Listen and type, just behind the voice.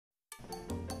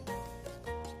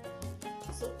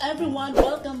So everyone,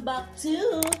 welcome back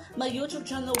to my YouTube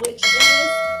channel, which is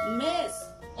Miss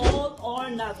All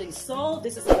or Nothing. So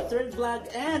this is our third vlog,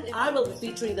 and I will be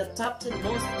featuring the top 10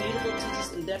 most beautiful teachers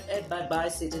in Dep-Ed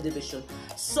Baybay City Division.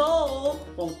 So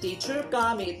kung teacher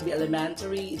ka, may it be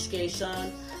elementary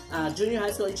education, junior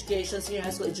high school education, senior high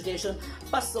school education,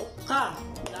 pasok ka,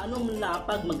 lalo na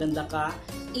pag maganda ka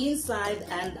inside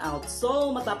and out. So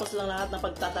matapos lang lahat ng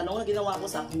pagtatanong na ginawa ko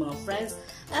sa aking mga friends,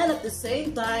 and at the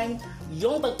same time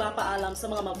yung pagpapaalam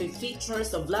sa mga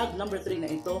mag-features sa vlog number 3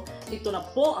 na ito na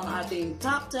po ang ating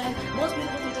top 10 most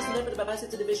beautiful teachers in Dep-Ed Baybay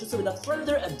City Division. So without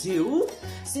further ado,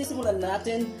 sisimulan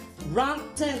natin. Rank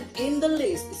 10 in the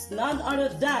list is none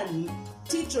other than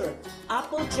Teacher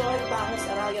Applejoy Tahos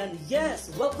Arayan.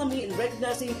 Yes, welcoming and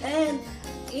recognizing and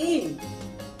in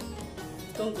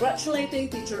congratulating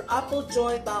Teacher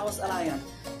Applejoy Tahos Arayan.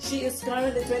 She is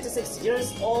currently 26 years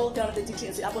old, currently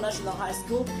teaching in Apple National High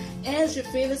School, and she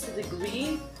finished the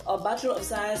degree of Bachelor of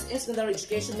Science in Secondary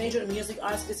Education, major in Music,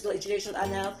 Arts, Physical Education, and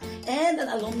Health, and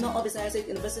an alumna of Visayas State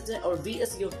University or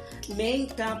VSU main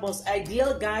campus.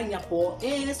 Ideal guy niya po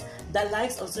is the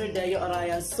likes of Sir Deo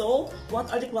Arayan. So,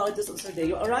 what are the qualities of Sir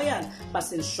Deo Arayan?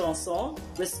 Pasensyoso,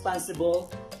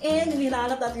 responsible, and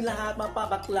hinahanap natin lahat,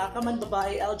 mapabakla ka man,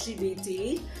 babae,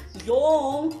 LGBT,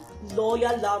 yung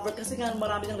loyal lover, kasi nga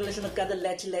marami ng relasyon nagkada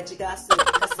leche-leche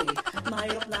kasi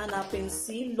mahirap na hanapin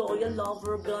si loyal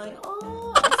lover guy.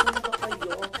 Asan ba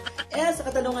kayo? Eh, sa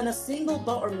katanungan na single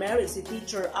ba or married si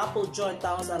Teacher Applejoy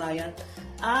Tahos Arayan,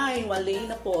 ay wali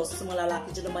na po sa mga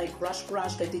lalaki dyan na may crush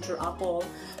kay Teacher Apple.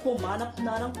 Humanap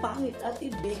na ng pangit at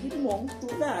ibigin mong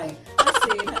tunay kasi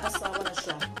may asawa na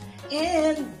siya.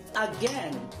 And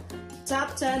again,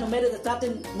 top 10, who made it the top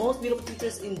 10 most beautiful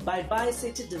teachers in Baybay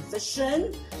City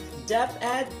Division,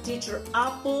 Dep-Ed Teacher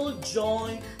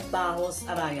Applejoy Tahos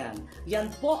Arayan. Yan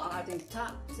po ang ating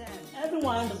top 10.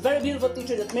 Everyone, the very beautiful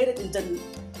teacher that made it in the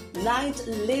 9th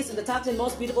list in the top 10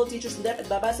 most beautiful teachers in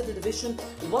Dep-Ed Baybay City Division,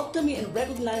 welcoming and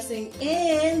recognizing,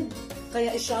 and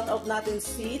kaya i-shout out natin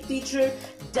si Teacher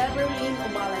Deberlin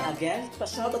Umalay again.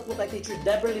 Pa-shoutout po kay Teacher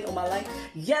Deberlin Umalay.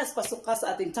 Yes, pasok ka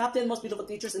sa ating top 10 most beautiful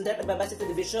teachers in Dep-Ed Baybay City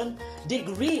Division.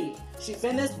 Degree. She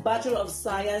finished Bachelor of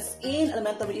Science in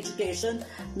Elementary Education.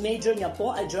 Major niya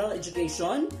po ay General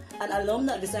Education. An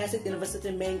alumna of Visayas State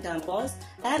University main campus.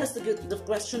 And as to the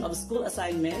question of school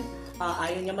assignment,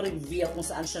 ayaw niya ma-reveal kung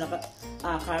saan siya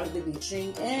currently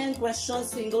teaching. And question,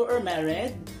 single or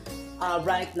married?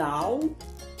 Right now,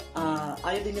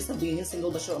 ayaw din niya sabihin single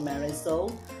ba siya or married.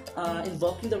 So,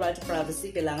 invoking the right to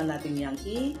privacy, kailangan natin niyang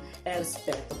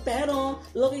i-respeto. Pero,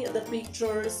 looking at the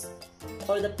pictures,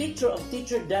 or the picture of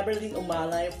Teacher Deberlin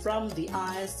Umalay, from the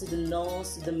eyes to the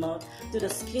nose, to the mouth, to the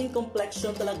skin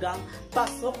complexion, talagang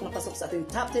pasok na pasok sa ating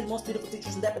top 10 most beautiful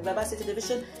teachers in Dep-Ed Baybay City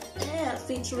Division, and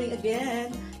featuring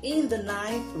again in the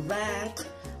 9th rank,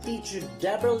 Teacher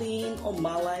Deberlin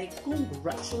Umalay.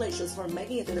 Congratulations for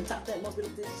making it in the top 10 most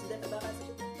beautiful teachers in Dep-Ed Baybay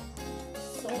City Division.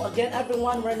 So again,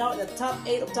 everyone, we're now in the top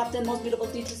 8 of top 10 most beautiful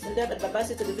teachers in Dep-Ed Baybay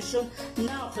City Division.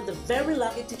 Now, for the very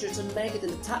lucky teacher to make it in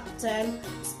the top 10,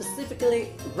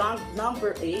 specifically ranked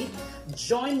number 8,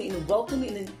 join me in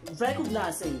welcoming and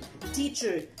recognizing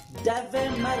Teacher Deve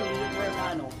Marie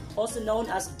Hermano, also known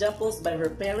as Dimples by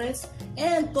her parents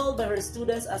and called by her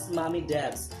students as Mommy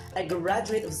Debs. A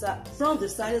graduate from the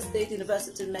Visayas State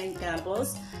University main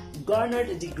campus,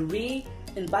 garnered a degree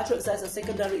in Bachelor of Science in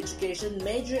Secondary Education,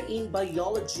 major in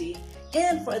Biology,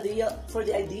 and for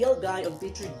the ideal guy of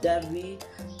Teacher Devi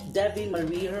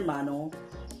Marie Hermano,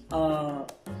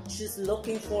 she's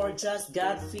looking for just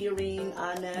God-fearing,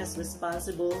 honest,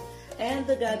 responsible, and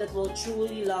the guy that will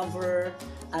truly love her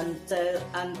until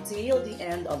the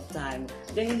end of time.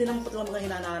 Ganyan din naman po mga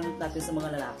hinahanap natin sa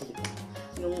mga lalaki.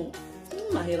 Yung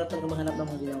mahirap talaga maghanap ng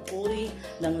mga ganyang uri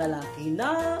ng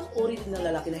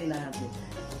lalaki na hinahanap.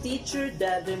 Teacher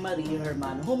Deve Marie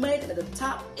Hermano, who made it at the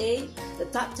top 8, the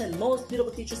top 10 most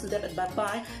beautiful teachers in Dep-Ed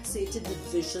Baybay City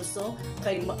Division. So,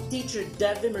 kay Teacher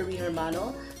Deve Marie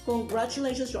Hermano,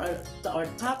 congratulations, you are our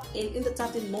top 8 in the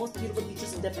top 10 most beautiful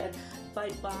teachers in Dep-Ed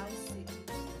Baybay City.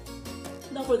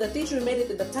 Now, for the teacher who made it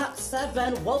in the top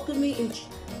 7, welcoming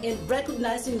in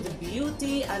recognizing the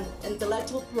beauty and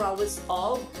intellectual prowess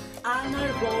of Ana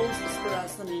Rose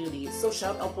Esperanza Mudi. So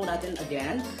shout out po natin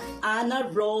again, Ana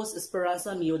Rose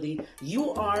Esperanza Mudi.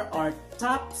 You are our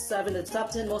top 7, the top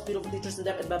 10 most beautiful teachers in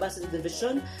Dep-Ed Baybay City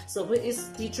Division. So who is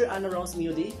Teacher Ana Rose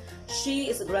Mudi? She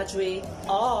is a graduate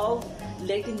of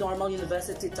Leyte Normal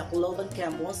University Tacloban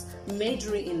campus,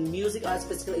 majoring in Music, Arts,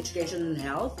 Physical Education, and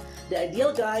Health. The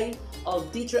ideal guy of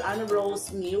Teacher Ana Rose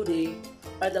Mudi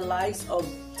are the likes of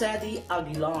Teddy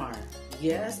Aguilar.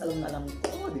 Yes, alam na alam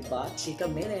ko. di ba? Chika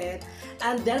minute.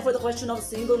 And then for the question of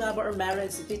single nga ba or married,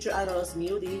 si Teacher Ana Rose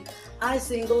Mudy ay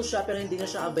single siya pero hindi na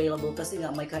siya available kasi nga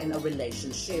may kind of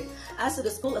relationship. As to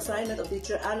the school assignment of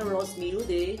Teacher Ana Rose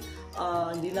Mudy,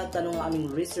 hindi na tanong ang aming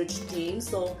research team,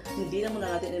 so hindi na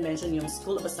muna natin i-mention yung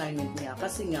school of assignment niya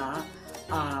kasi nga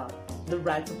the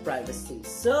right to privacy.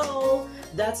 So,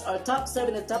 that's our top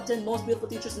 7 and top 10 most beautiful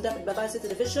teachers in Dep-Ed Baybay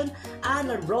City Division.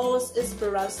 Ana Rose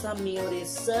Esperanza Mudy.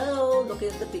 So, look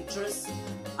at the pictures.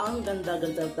 Ang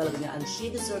ganda-ganda talaga niya. And she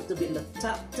deserves to be in the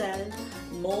top 10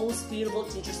 most beautiful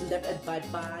teachers in Dep-Ed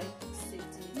Baybay City.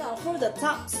 Now, for the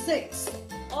top 6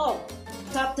 of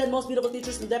top 10 most beautiful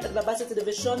teachers in Dep-Ed Baybay City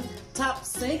Division, top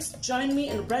 6, join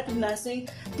me in recognizing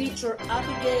Teacher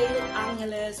Abigail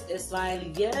Angeles Israel.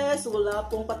 Yes, wala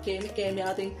pong pa-kemi-kemi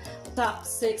ating top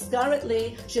 6.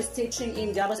 Currently, she's teaching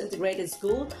in Gabas Integrated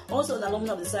School, also an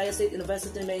alumna of the Visayas State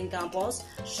University Main Campus.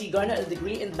 She garnered a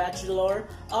degree in Bachelor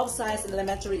of Science in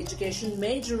Elementary Education,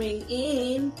 majoring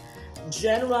in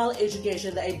General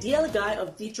Education. The ideal guy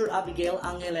of Teacher Abigail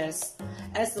Angeles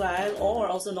Israel, or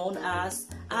also known as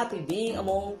Ate Bing,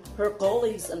 among her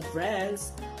colleagues and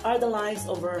friends are the likes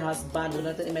of her husband.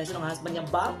 Wala natin i-mention ang husband niya,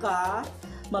 baka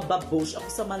mababush ako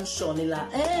sa mansyon nila.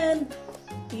 And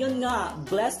yun nga,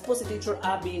 blessed po si Teacher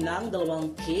Abby ng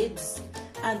 2 kids.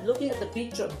 And looking at the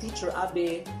picture of Teacher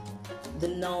Abby,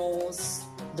 the nose,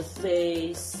 the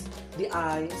face, the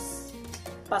eyes,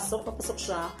 pasok na pasok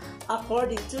siya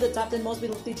according to the top 10 most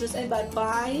beautiful teachers in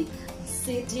Baybay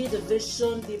City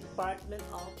Division Department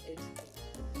of Education.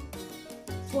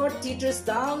 4 teachers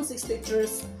down, 6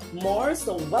 teachers more.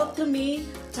 So welcome me,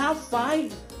 top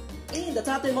 5 in the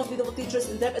top 10 most beautiful teachers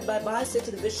in Dep-Ed Baybay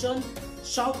City Division.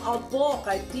 Shout out po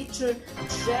kay Teacher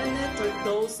Janet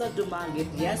Tortosa Dumagit.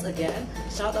 Yes, again,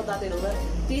 shout out natin ulit.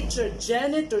 Teacher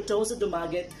Janet Tortosa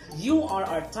Dumagit. You are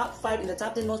our top 5 in the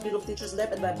top 10 most beautiful teachers in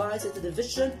Dep-Ed Baybay City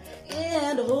Division.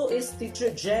 And who is Teacher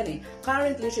Jenny?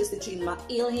 Currently, she is teaching in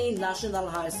Mailhi National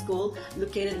High School,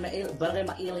 located in Barangay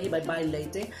Mailhi, Baybay,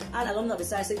 Leyte, and alumna of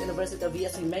Visayas State University of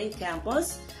VSC Main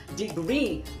Campus.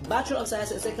 Degree, Bachelor of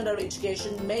Science in Secondary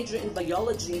Education, major in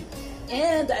Biology.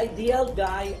 And the ideal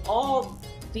guy of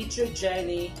Teacher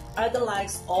Jenny are the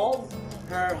likes of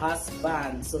her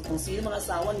husband. So kung sino mga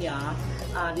asawa niya,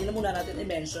 di na muna natin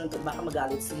i-mention kung baka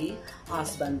magalit si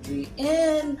husbandry.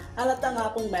 And halata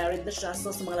nga pong married na siya.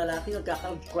 So sa mga lalaki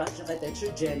nagkaka-crush niya kay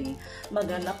Teacher Jenny,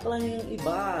 maghanap lang yung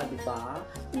iba, di ba?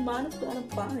 Umanap ka ng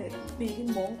pangit,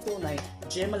 pigin mo tunay.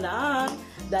 Gemma lang.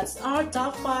 That's our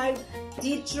top 5,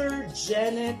 Teacher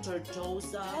Janet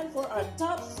Tortosa. And for our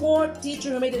top 4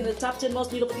 teacher who made it in the top 10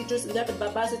 most beautiful teachers in Dep-Ed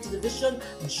Baybay City Division,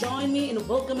 join me in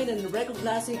welcoming and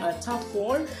recognizing our top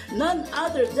 4, none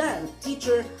other than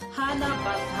Teacher Hannah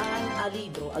Bathan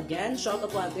Alido. Again, shout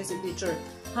out po natin si Teacher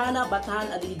Hannah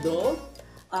Bathan Alido,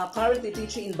 currently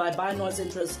teaching in Baybay North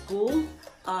Central School.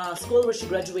 School where she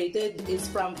graduated is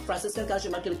from Franciscan College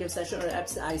Immaculate Conception, or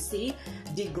FCIC.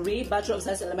 Degree, Bachelor of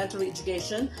Science in Elementary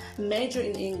Education, major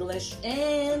in English.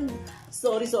 And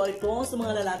sorry po sa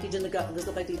mga lalaki dyan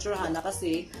nagkakagusto kay Teacher Hannah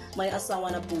kasi may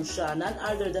asawa na po siya, none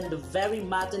other than the very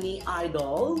matinee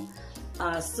idol,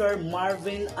 Sir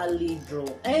Marvin Alidro.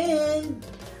 And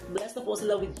blessed na po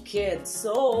sila with kids.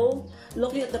 So,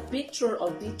 looking at the picture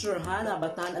of Teacher Hannah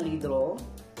Batan Alidro,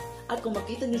 at kung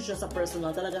makita niyo siya sa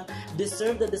personal, talagang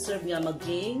deserve niya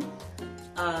maging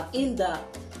in the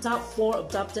top 4 of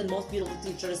top 10 most beautiful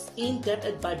teachers in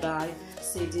Dep-Ed Baybay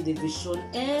City Division.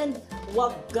 And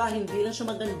wag ka, hindi lang siya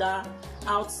maganda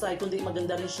outside, kundi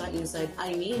maganda rin siya inside.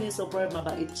 I mean, super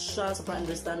mabait siya, super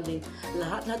understanding.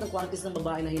 Lahat ng qualities ng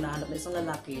babae na hinahanap na isang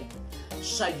lalaki,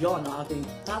 siya yun, ang ating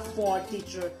top 4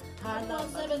 teacher. Hannah,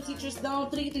 7 teachers down,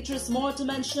 3 teachers more to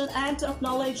mention and to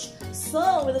acknowledge.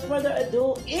 So, without further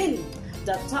ado, in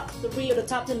the top 3 of the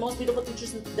top 10 most beautiful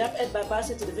teachers in Dep-Ed Baybay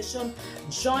City Division,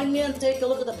 join me and take a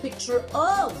look at the picture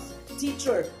of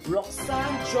Teacher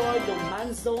Roxanne Joy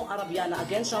Lomanzo Arabiana.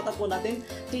 Again, shout out po natin,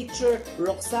 Teacher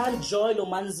Roxanne Joy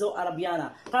Lomanzo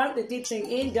Arabiana. Currently teaching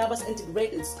in Gabas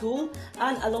Integrated School,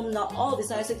 and alumna of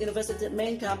Visayas State University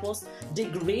Main Campus.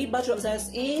 Degree, Bachelor of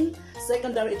Science in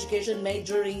Secondary Education,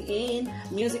 majoring in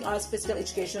Music Arts, Physical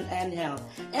Education, and Health.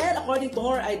 And according to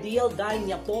her, ideal guy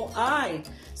niya po ay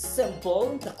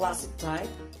simple, the classic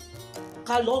type,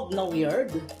 kalog na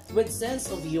weird, with sense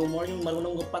of humor, yung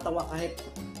marunong patawa kahit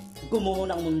gumuho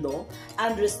ng mundo,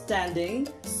 understanding,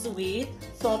 sweet,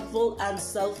 thoughtful, and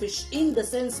selfish in the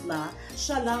sense na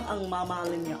siya lang ang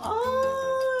mamahalin niya.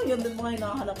 Yun din mga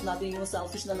hinahanap natin, yung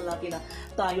selfish na lalaki na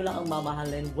tayo lang ang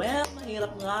mamahalin. Well,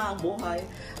 mahirap nga ang buhay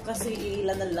kasi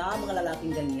ilan na lang mga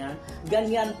lalaking ganyan.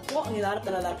 Ganyan po ang hinahanap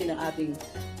na lalaki ng ating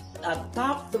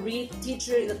top 3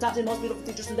 teacher in the top 10 most beautiful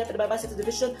teachers in Dep-Ed Baybay City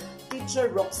Division, Teacher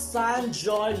Roxanne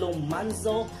Joy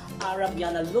Lomanzo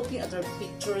Arabiana. Looking at her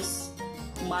pictures,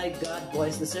 my God,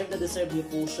 boys, deserve niyo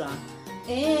po siya.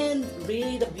 And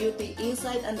really the beauty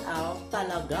inside and out,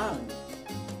 talagang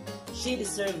she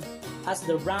deserved as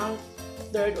the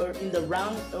third in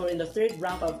the third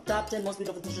rank of top 10 most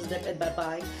beautiful teachers Dep-Ed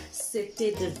Baybay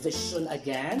City Division.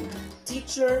 Again,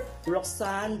 Teacher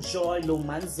Roxanne Joy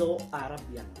Lomanzo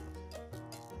Arabiana.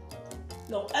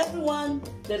 Now, everyone,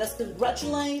 let us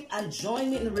congratulate and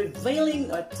join me in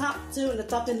revealing our top 2 in the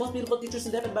top 10 most beautiful teachers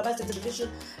in Dep-Ed Baybay City Division.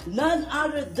 None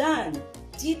other than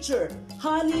Teacher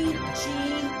Honey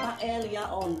Jean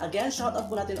Paeliaon. Again, shout out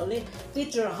po natin ulit.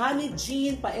 Teacher Honey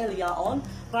Jean Paeliaon.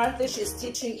 Currently, she is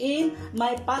teaching in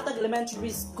my Patag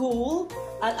Elementary School,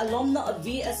 an alumna of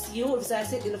VSU, Visayas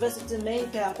State University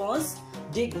Main Campus.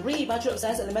 Degree, Bachelor of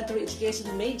Science Elementary Education,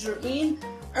 major in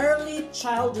Early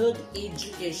Childhood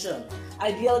Education.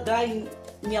 Ideal guy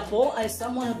niya po ay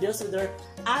someone who deals with her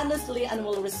honestly and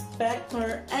will respect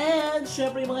her. And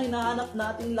syempre yung mga hinahanap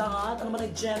natin lahat, ano man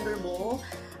ang gender mo,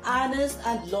 honest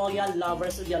and loyal lover.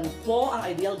 So yan po ang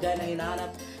ideal guy na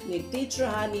hinahanap ni Teacher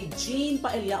Honey Jean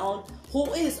Paeliaon, who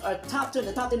is our top 2 in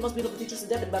the top 10 most beautiful teachers in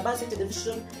Dep-Ed Baybay City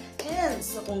Division. And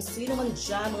so kung sino man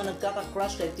dyan mga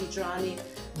nagkaka-crush kay Teacher Honey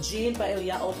Jean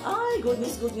Paeliaon, ay, good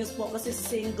news po kasi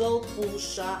single po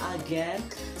siya. Again,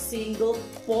 single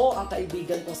po ang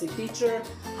kaibigan ko si Teacher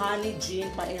Honey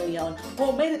Jean Paeliaon,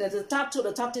 who made it into the top 2,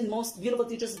 the top 10 most beautiful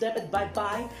teachers in Dep-Ed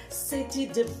Baybay City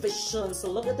Division.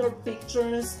 So look at her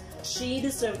pictures. She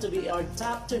deserves to be our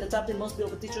top 2 in the top 10 most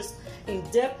beautiful teachers in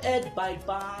Dep-Ed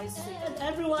Baybay City. And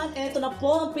everyone, eto na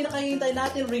po ang pinakahihintay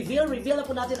natin. Reveal na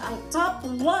po natin ang top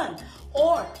 1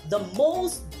 or the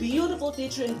most beautiful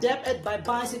teacher in Dep-Ed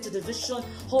Baybay City Division,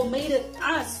 who made it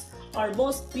as our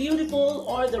most beautiful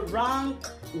or the rank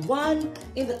 1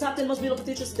 in the top 10 most beautiful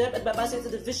teachers in Dep-Ed Baybay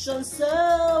City Division. So,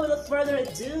 without further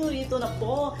ado, ito na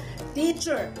po,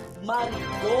 Teacher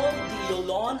Marigol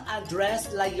Diolon Andres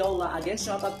Layola. Again,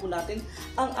 shoutout po natin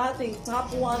ang ating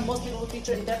top 1 most beautiful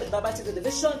teacher in Dep-Ed Baybay City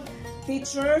Division,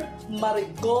 Teacher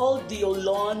Marigol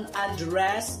Diolon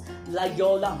Andres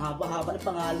Layola. Haba-haba ng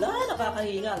pangalan,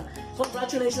 nakakahingal.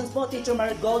 Congratulations po, Teacher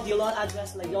Marigol Diolon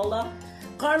Andres Layola.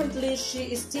 Currently, she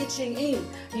is teaching in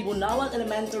Hibunawan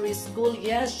Elementary School.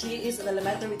 Yes, she is an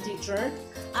elementary teacher,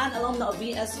 an alumna of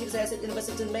VSU, Visayas State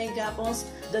University Main Campus.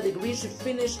 The degree she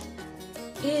finished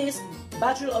is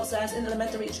Bachelor of Science in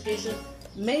Elementary Education,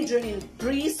 major in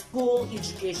preschool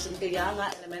education. Kaya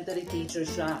nga, elementary teacher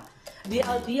siya. The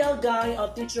ideal guy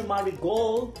of Teacher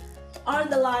Marigold are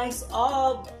the likes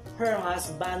of her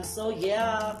husband. So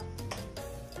yeah,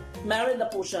 married na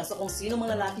po siya. So kung sino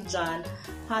mga lalaki dyan,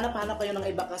 hanap-hanap kayo ng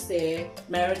iba kasi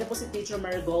married na po si Teacher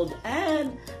Marigold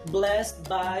and blessed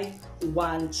by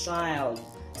 1 child.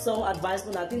 So advice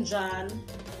po natin dyan,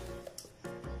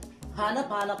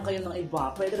 hanap-hanap kayo ng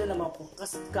iba. Pwede rin naman po,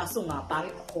 kaso nga,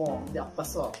 pangit ako, hindi ako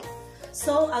pasok.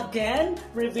 So again,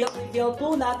 reveal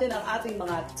po natin ang ating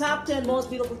mga top 10 most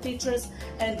beautiful teachers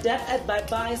and Dep-Ed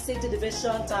Baybay City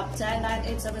Division, top 10,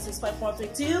 9, 8, 7, 6, 5,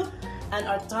 4, 3, 2. And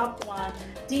our top 1,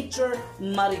 Teacher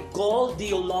Marigol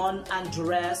Diolon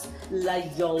Andres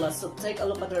Layola. So take a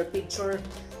look at her picture,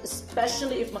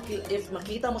 especially if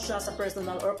makita mo siya sa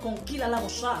personal or kung kilala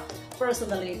mo siya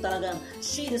personally, talagang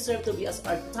she deserves to be as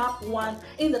our top 1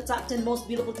 in the top 10 most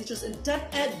beautiful teachers in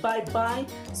Dep-Ed Baybay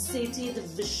City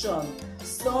Division.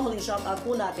 So muling shout out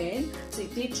po natin si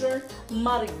Teacher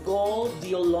Marigol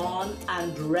Diolon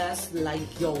Andres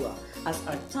Layola as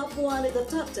our top 1 in the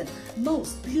top 10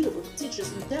 most beautiful teachers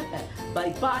in Dep-Ed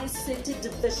Baybay City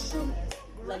Division.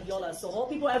 Layola. So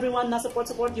hoping po everyone na support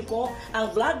niyo po ang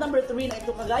vlog number 3 na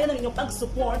ito, kagaya ng inyong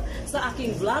pag-support sa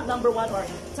aking vlog number 1 or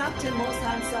top 10 most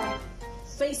handsome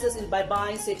faces in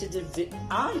Baybay City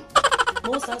Division.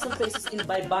 Most handsome faces in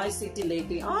Baybay City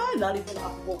lately. Nalito na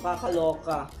ako,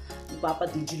 kakaloka.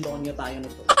 Ipapa-digilonyo tayo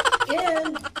nito.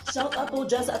 And shout out po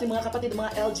dyan sa ating mga kapatid,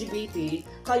 mga LGBT.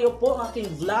 Kayo po ang aking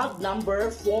vlog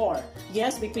number 4.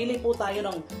 Yes, pipili po tayo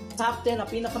ng top 10 na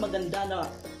pinakamaganda na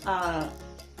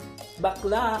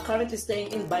bakla currently staying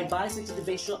in Baybay City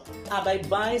Division,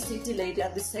 Baybay City Lady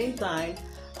at the same time,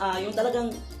 yung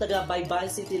talagang taga Baybay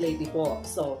City Lady po.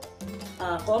 So,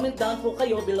 comment down po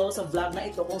kayo below sa vlog na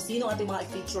ito kung sino ating mga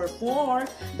feature for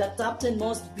the top 10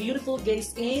 most beautiful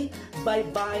gays in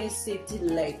Baybay City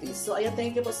Ladies. So, ayan,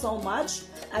 thank you po so much.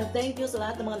 And thank you sa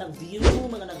lahat ng mga nag-view,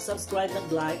 mga nag-subscribe,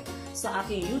 nag-like sa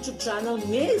aking YouTube channel,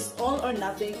 Miss All or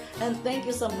Nothing. And thank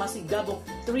you sa masigabong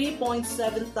 3.7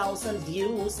 thousand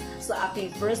views sa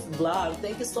aking first vlog.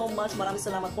 Thank you so much. Maraming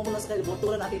salamat po mula sa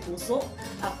kalibuturan ng aking puso.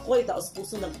 Ako'y taos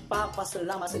puso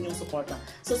nagpapasalamat sa inyong suporta.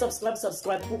 So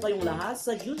subscribe po kayong lahat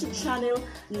sa YouTube channel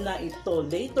na ito.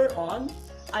 Later on,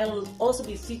 I will also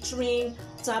be featuring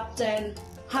top 10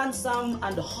 handsome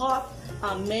and hot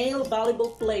male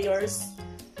volleyball players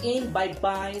in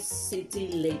Baybay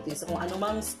City Ladies. Kung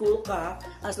anumang school ka,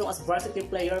 as long as varsity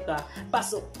player ka,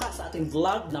 pasok ka sa ating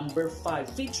vlog number 5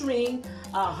 featuring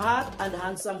hot and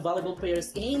handsome volleyball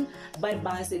players in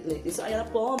Baybay City Ladies. So ayan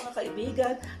po mga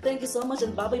kaibigan, thank you so much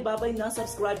and babay na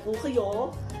subscribe po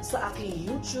kayo sa aking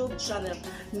YouTube channel,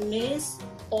 Miss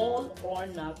All or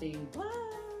Nothing. Bye!